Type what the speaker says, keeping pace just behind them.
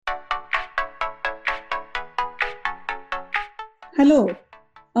Hello,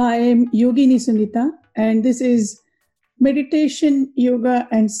 I am Yogini Sunita, and this is Meditation, Yoga,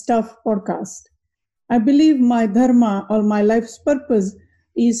 and Stuff podcast. I believe my dharma or my life's purpose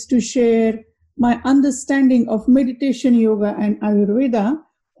is to share my understanding of meditation, yoga, and Ayurveda,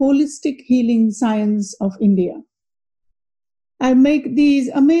 holistic healing science of India. I make these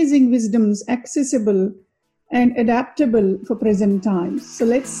amazing wisdoms accessible and adaptable for present times. So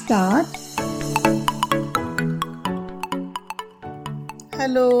let's start.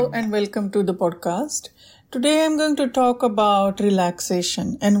 Hello and welcome to the podcast. Today I'm going to talk about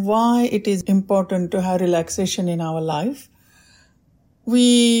relaxation and why it is important to have relaxation in our life.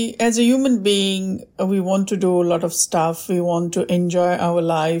 We, as a human being, we want to do a lot of stuff. We want to enjoy our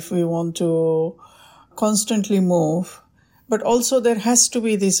life. We want to constantly move. But also there has to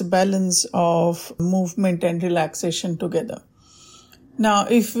be this balance of movement and relaxation together. Now,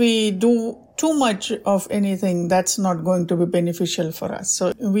 if we do too much of anything, that's not going to be beneficial for us.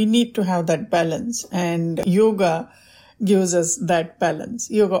 So we need to have that balance, and yoga gives us that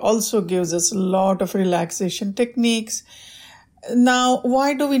balance. Yoga also gives us a lot of relaxation techniques. Now,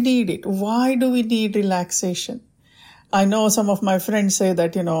 why do we need it? Why do we need relaxation? I know some of my friends say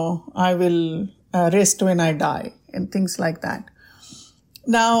that, I will rest when I die and things like that.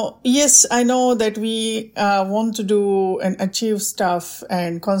 Now, yes, I know that we want to do and achieve stuff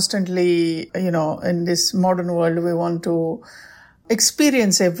and constantly, in this modern world, we want to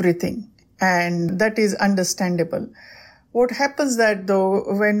experience everything, and that is understandable. What happens that though,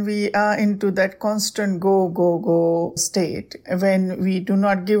 when we are into that constant go state, when we do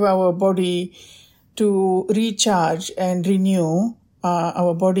not give our body to recharge and renew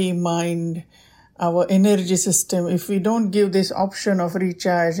our body, mind, our energy system, if we don't give this option of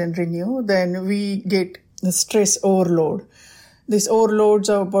recharge and renew, then we get the stress overload. This overloads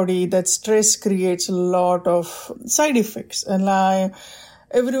our body. That stress creates a lot of side effects. And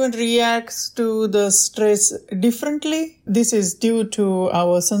everyone reacts to the stress differently. This is due to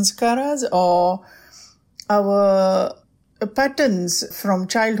our sanskaras or our patterns from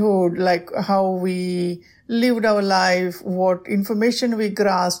childhood, like how we lived our life, what information we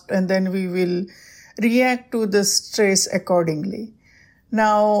grasped, and then we will react to the stress accordingly.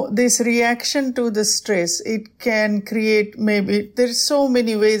 Now, this reaction to the stress, it can create there's so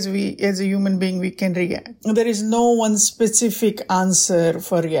many ways we, as a human being, we can react. There is no one specific answer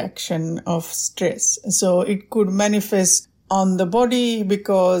for reaction of stress. So it could manifest on the body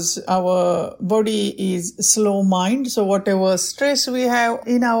because our body is slow mind. So whatever stress we have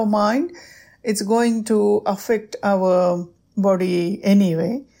in our mind, it's going to affect our body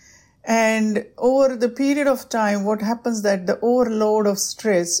anyway. And over the period of time, what happens that the overload of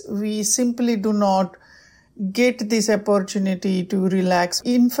stress, we simply do not get this opportunity to relax.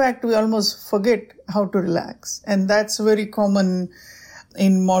 In fact, we almost forget how to relax. And that's very common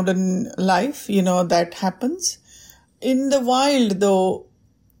in modern life, that happens. In the wild though,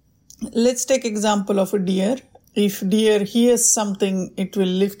 let's take example of a deer. If deer hears something, it will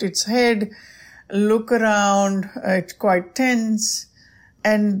lift its head, look around, it's quite tense.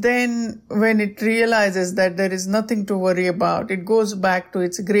 And then when it realizes that there is nothing to worry about, it goes back to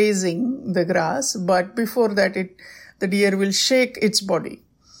its grazing the grass. But before that, the deer will shake its body.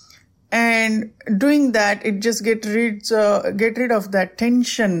 And doing that, it just get rid of that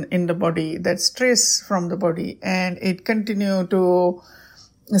tension in the body, that stress from the body, and it continue to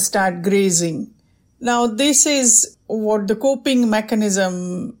start grazing. Now, this is what the coping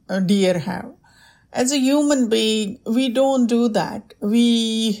mechanism deer have. As a human being, we don't do that.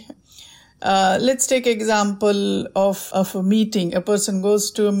 Let's take example of a meeting. A person goes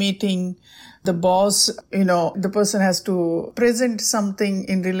to a meeting. The boss, the person has to present something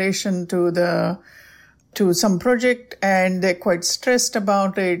in relation to some project, and they're quite stressed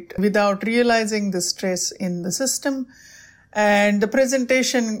about it without realizing the stress in the system. And the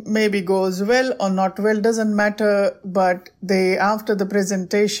presentation maybe goes well or not well, doesn't matter. But after the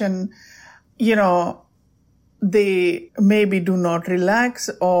presentation, they maybe do not relax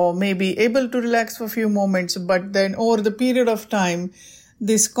or may be able to relax for a few moments. But then over the period of time,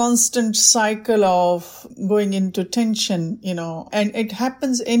 this constant cycle of going into tension, and it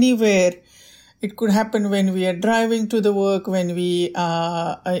happens anywhere. It could happen when we are driving to the work, when we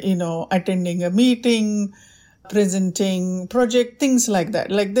are, attending a meeting, presenting project, things like that.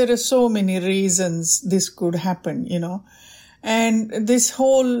 Like there are so many reasons this could happen, and this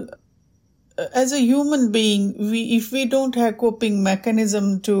whole, as a human being, if we don't have coping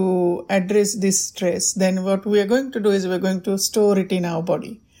mechanism to address this stress, then what we are going to do is we're going to store it in our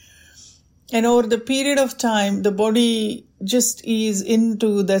body. And over the period of time, the body just is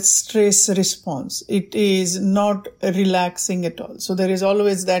into that stress response. It is not relaxing at all. So there is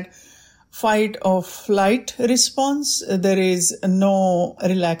always that fight or flight response. There is no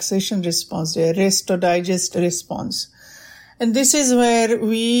relaxation response, there rest or digest response. And this is where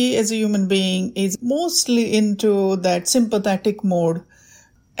we as a human being is mostly into that sympathetic mode.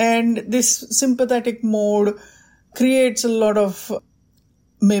 And this sympathetic mode creates a lot of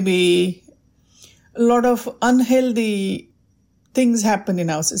unhealthy things happen in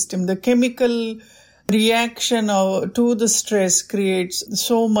our system. The chemical reaction to the stress creates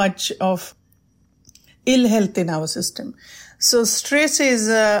so much of ill health in our system. So stress is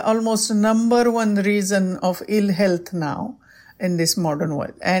almost number one reason of ill health now in this modern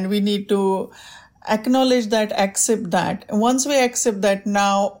world. And we need to acknowledge that, accept that. Once we accept that,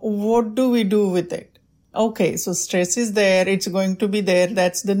 now what do we do with it? Okay, so stress is there. It's going to be there.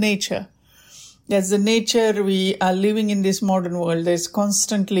 That's the nature. That's the nature. We are living in this modern world. There's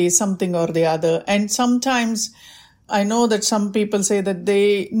constantly something or the other. And sometimes I know that some people say that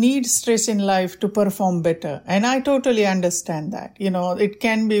they need stress in life to perform better. And I totally understand that. It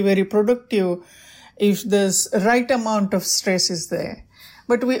can be very productive if the right amount of stress is there.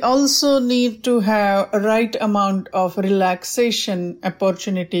 But we also need to have a right amount of relaxation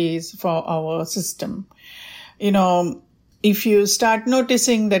opportunities for our system. If you start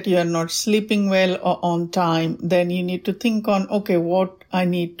noticing that you are not sleeping well or on time, then you need to think on, okay, what I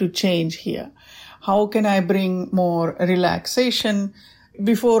need to change here. How can I bring more relaxation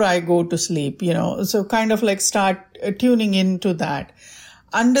before I go to sleep? So kind of like start tuning into that.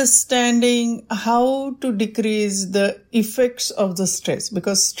 Understanding how to decrease the effects of the stress,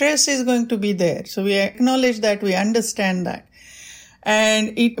 because stress is going to be there. So we acknowledge that, we understand that.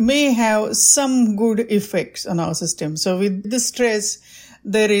 And it may have some good effects on our system. So with the stress,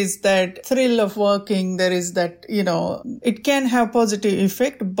 there is that thrill of working. There is that, it can have positive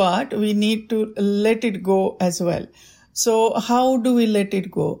effect, but we need to let it go as well. So how do we let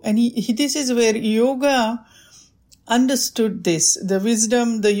it go? And this is where yoga understood this. The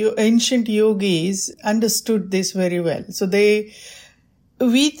wisdom, the ancient yogis understood this very well. So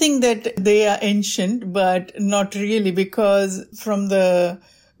we think that they are ancient, but not really, because from the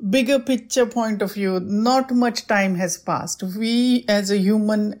bigger picture point of view, not much time has passed. We as a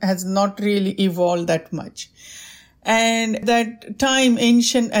human has not really evolved that much. And that time,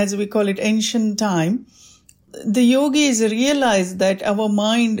 ancient, as we call it, ancient time, the yogis realized that our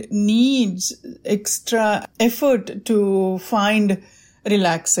mind needs extra effort to find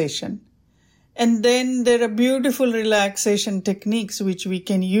relaxation. And then there are beautiful relaxation techniques which we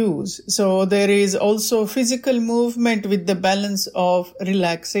can use. So there is also physical movement with the balance of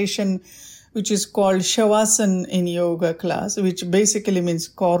relaxation, which is called shavasana in yoga class, which basically means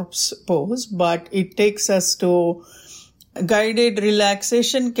corpse pose, but it takes us to guided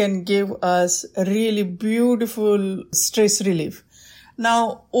relaxation, can give us a really beautiful stress relief.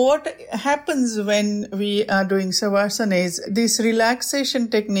 Now, what happens when we are doing shavasana is this relaxation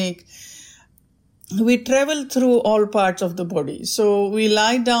technique, we travel through all parts of the body. So we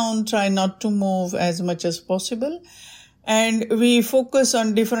lie down, try not to move as much as possible, and we focus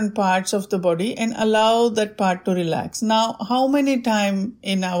on different parts of the body and allow that part to relax. Now, how many times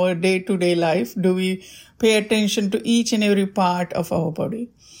in our day-to-day life do we pay attention to each and every part of our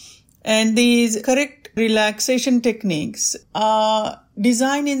body? And these correct relaxation techniques are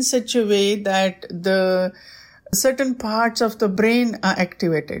designed in such a way that the certain parts of the brain are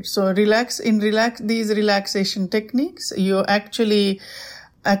activated. So these relaxation techniques, you actually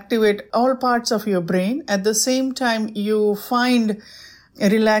activate all parts of your brain. At the same time, you find a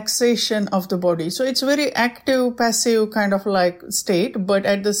relaxation of the body. So it's very active, passive kind of like state, but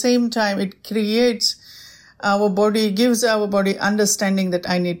at the same time, it gives our body understanding that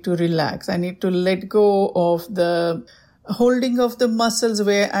I need to relax. I need to let go of the holding of the muscles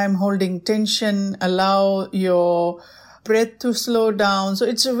where I'm holding tension, allow your breath to slow down. So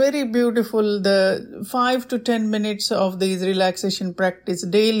it's a very beautiful, the 5 to 10 minutes of these relaxation practice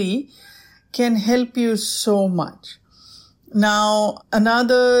daily can help you so much. Now,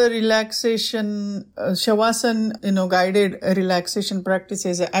 another relaxation, shavasana, guided relaxation practice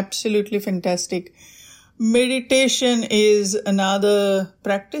is absolutely fantastic. Meditation is another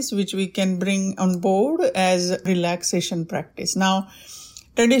practice which we can bring on board as relaxation practice. Now,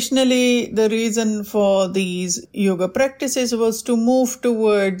 traditionally, the reason for these yoga practices was to move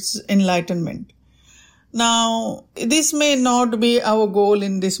towards enlightenment. Now, this may not be our goal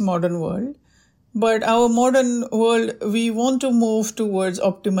in this modern world, But our modern world, we want to move towards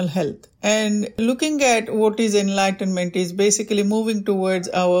optimal health. And looking at what is enlightenment is basically moving towards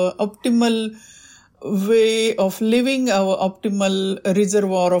our optimal way of living, our optimal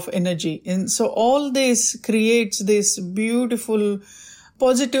reservoir of energy. And so all this creates this beautiful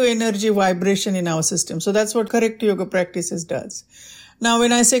positive energy vibration in our system. So that's what correct yoga practices does. Now,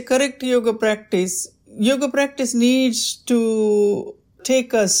 when I say correct yoga practice needs to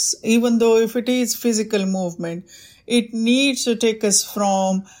take us, even though if it is physical movement, it needs to take us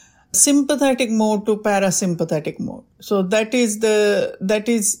from sympathetic mode to parasympathetic mode. So that's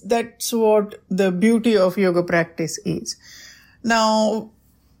what the beauty of yoga practice is. Now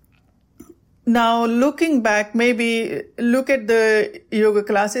looking back, maybe look at the yoga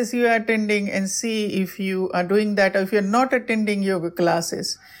classes you are attending and see if you are doing that, or if you're not attending yoga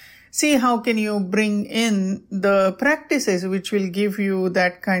classes, see how can you bring in the practices which will give you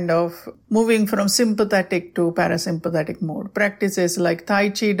that kind of moving from sympathetic to parasympathetic mode. Practices like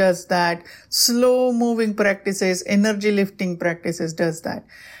Tai Chi does that. Slow moving practices, energy lifting practices does that.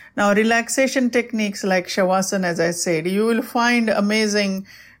 Now, relaxation techniques like Shavasana, as I said, you will find amazing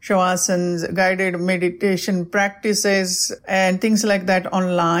Shavasans, guided meditation practices and things like that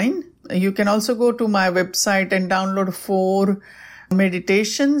online. You can also go to my website and download 4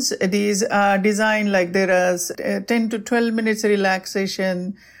 meditations. These are designed like there are 10 to 12 minutes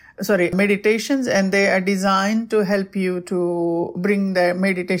meditations, and they are designed to help you to bring the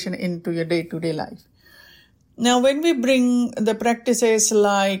meditation into your day-to-day life. Now, when we bring the practices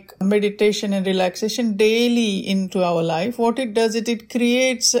like meditation and relaxation daily into our life, what it does, it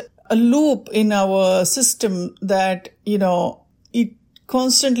creates a loop in our system that, it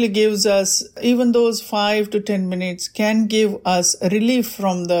constantly gives us, even those 5 to 10 minutes can give us relief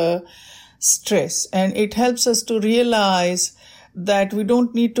from the stress. And it helps us to realize that we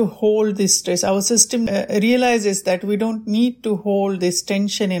don't need to hold this stress. Our system realizes that we don't need to hold this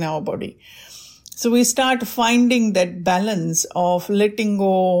tension in our body. So we start finding that balance of letting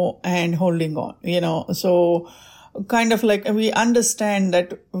go and holding on, so kind of like we understand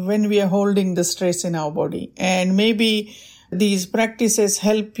that when we are holding the stress in our body, and maybe these practices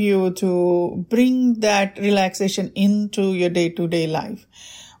help you to bring that relaxation into your day-to-day life.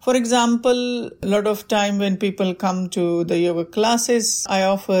 For example, a lot of time when people come to the yoga classes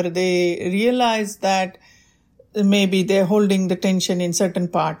they realize that maybe they're holding the tension in certain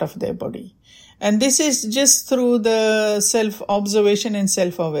part of their body. And this is just through the self-observation and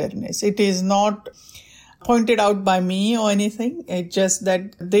self-awareness. It is not pointed out by me or anything. It's just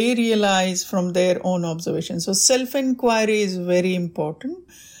that they realize from their own observation. So self-inquiry is very important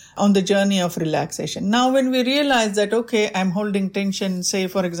on the journey of relaxation. Now, when we realize that, okay, I'm holding tension, say,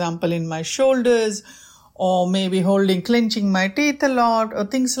 for example, in my shoulders, or maybe clenching my teeth a lot, or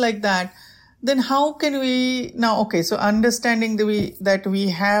things like that, then how can we so understanding that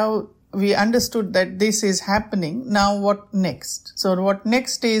we understood that this is happening. Now what next? So what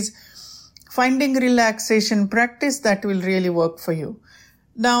next is finding relaxation practice that will really work for you.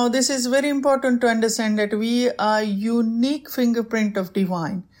 Now this is very important to understand that we are unique fingerprint of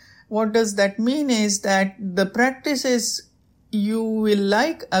divine. What does that mean is that the practices you will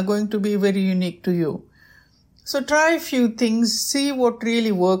like are going to be very unique to you. So try a few things, see what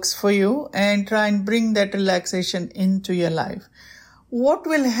really works for you, and try and bring that relaxation into your life. What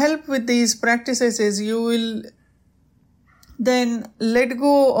will help with these practices is you will then let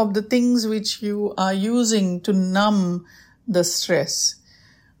go of the things which you are using to numb the stress.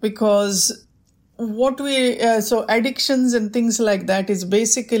 Because so addictions and things like that is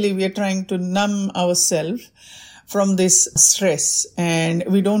basically we are trying to numb ourselves from this stress, and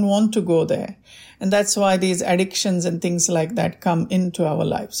we don't want to go there. And that's why these addictions and things like that come into our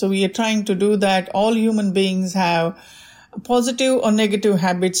life. So we are trying to do that. All human beings have positive or negative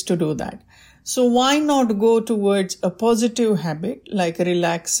habits to do that. So why not go towards a positive habit like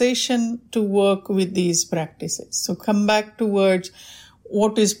relaxation to work with these practices? So come back towards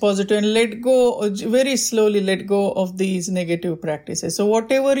what is positive and very slowly let go of these negative practices. So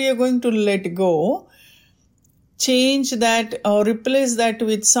whatever you're going to let go, change that or replace that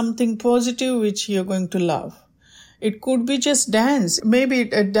with something positive which you're going to love. It could be just dance. Maybe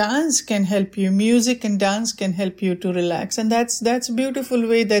a dance can help you. Music and dance can help you to relax. And that's a beautiful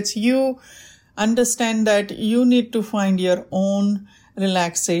way. That's you understand that you need to find your own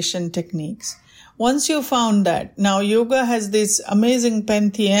relaxation techniques. Once you found that, now yoga has this amazing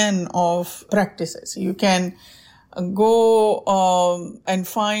pantheon of practices. You can go and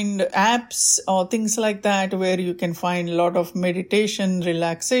find apps or things like that where you can find a lot of meditation,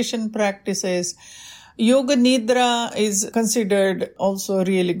 relaxation practices. Yoga Nidra is considered also a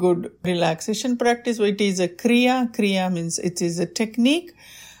really good relaxation practice. It is a Kriya. Kriya means it is a technique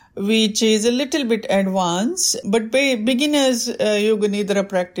which is a little bit advanced, but beginners Yoga Nidra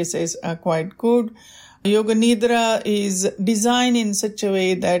practices are quite good. Yoga Nidra is designed in such a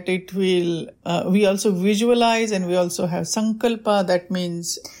way that it will, we also visualize and we also have Sankalpa, that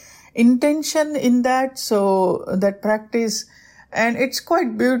means intention in that. So that practice, and it's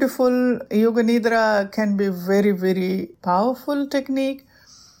quite beautiful. Yoga Nidra can be very, very powerful technique.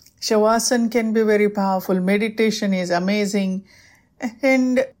 Shavasana can be very powerful. Meditation is amazing.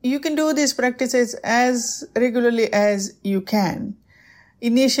 And you can do these practices as regularly as you can.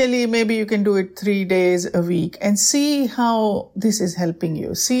 Initially, maybe you can do it 3 days a week and see how this is helping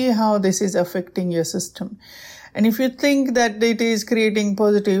you. See how this is affecting your system. And if you think that it is creating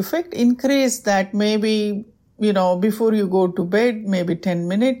positive effect, increase that. Maybe, before you go to bed, maybe 10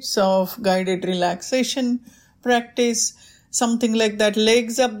 minutes of guided relaxation practice. Something like that.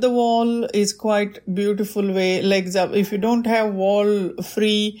 Legs up the wall is quite beautiful way. Legs up. If you don't have wall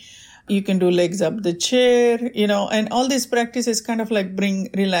free, you can do legs up the chair, and all these practices kind of like bring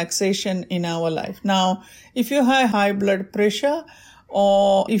relaxation in our life. Now, if you have high blood pressure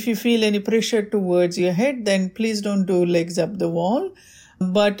or if you feel any pressure towards your head, then please don't do legs up the wall.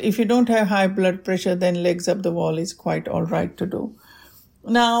 But if you don't have high blood pressure, then legs up the wall is quite all right to do.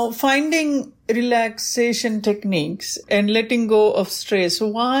 Now, finding relaxation techniques and letting go of stress,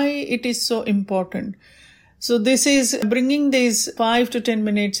 why it is so important. So this is bringing these 5 to 10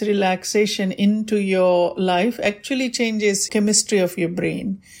 minutes relaxation into your life actually changes chemistry of your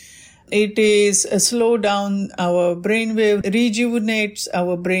brain. It is slow down our brainwave, rejuvenates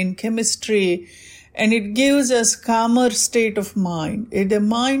our brain chemistry, and it gives us calmer state of mind. The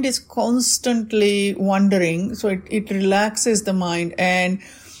mind is constantly wandering, so it relaxes the mind. And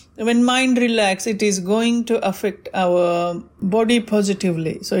when mind relaxes, it is going to affect our body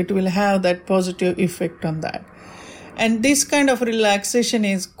positively. So it will have that positive effect on that. And this kind of relaxation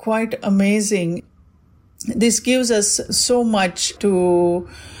is quite amazing. This gives us so much to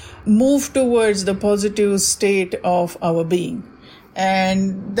move towards the positive state of our being.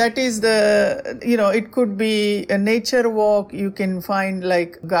 And that is it could be a nature walk. You can find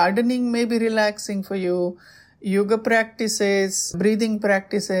like gardening may be relaxing for you, yoga practices, breathing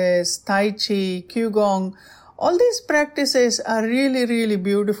practices, Tai Chi, Qigong. All these practices are really, really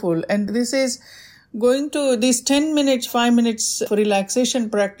beautiful. And this is these 10 minutes, 5 minutes for relaxation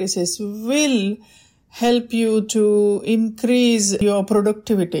practices will help you to increase your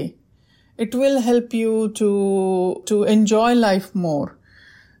productivity. It will help you to enjoy life more.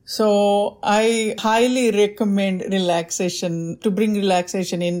 So I highly recommend relaxation, to bring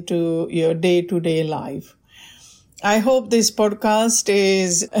relaxation into your day-to-day life. I hope this podcast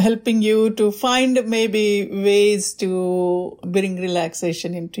is helping you to find maybe ways to bring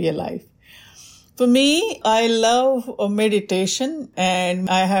relaxation into your life. For me, I love meditation, and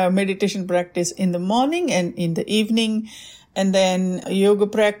I have meditation practice in the morning and in the evening. And then yoga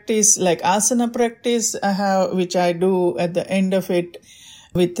practice, like asana practice, which I do at the end of it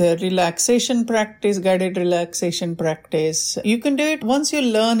with a relaxation practice, guided relaxation practice. You can do it. Once you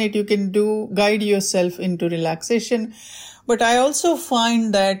learn it, you can guide yourself into relaxation. But I also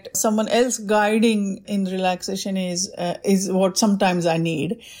find that someone else guiding in relaxation is what sometimes I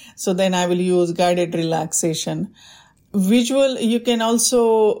need. So then I will use guided relaxation. You can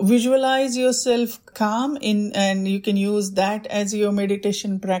also visualize yourself calm and you can use that as your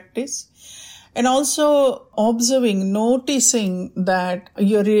meditation practice. And also noticing that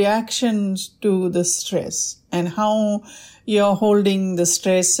your reactions to the stress and how you're holding the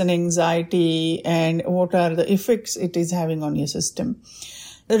stress and anxiety and what are the effects it is having on your system.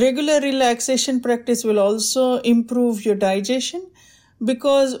 The regular relaxation practice will also improve your digestion.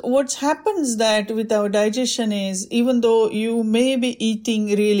 Because what happens that with our digestion is, even though you may be eating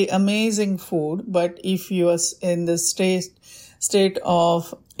really amazing food, but if you are in the state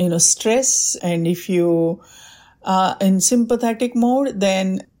of stress, and if you are in sympathetic mode,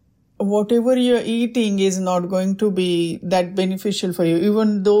 then whatever you're eating is not going to be that beneficial for you,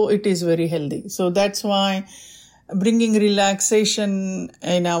 even though it is very healthy. So that's why bringing relaxation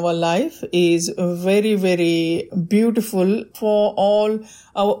in our life is very, very beautiful for all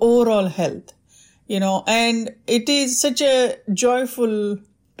our overall health, and it is such a joyful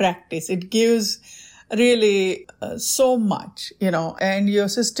practice. It gives really so much, and your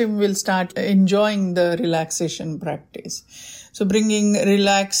system will start enjoying the relaxation practice. So bringing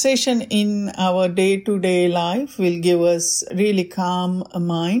relaxation in our day-to-day life will give us really calm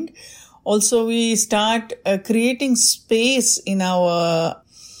mind. Also, we start creating space in our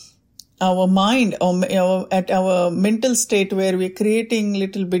our mind or at our mental state where we're creating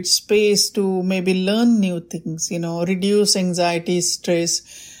little bit space to maybe learn new things, reduce anxiety, stress,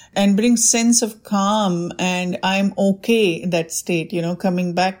 and bring sense of calm and I'm okay, that state,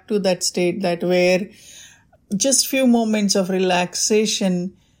 coming back to that state that where just few moments of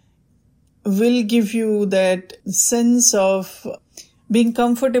relaxation will give you that sense of being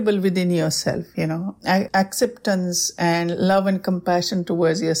comfortable within yourself, acceptance and love and compassion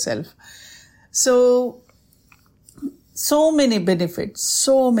towards yourself. So many benefits.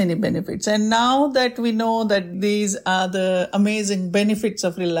 And now that we know that these are the amazing benefits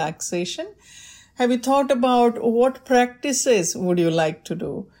of relaxation, have you thought about what practices would you like to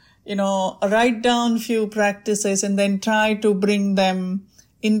do? Write down few practices and then try to bring them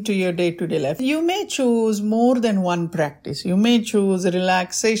into your day-to-day life. You may choose more than one practice. You may choose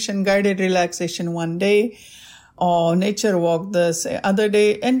guided relaxation one day, or nature walk the other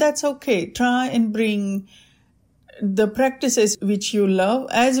day, and that's okay. Try and bring the practices which you love,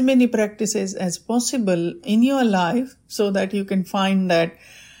 as many practices as possible in your life so that you can find that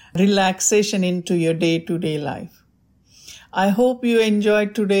relaxation into your day-to-day life. I hope you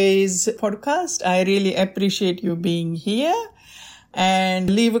enjoyed today's podcast. I really appreciate you being here. And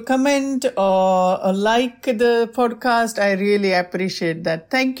leave a comment or like the podcast. I really appreciate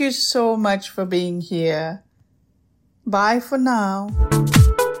that. Thank you so much for being here. Bye for now.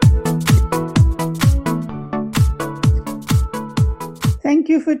 Thank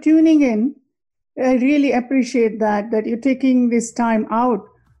you for tuning in. I really appreciate that you're taking this time out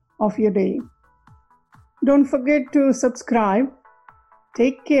of your day. Don't forget to subscribe.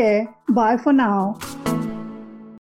 Take care. Bye for now.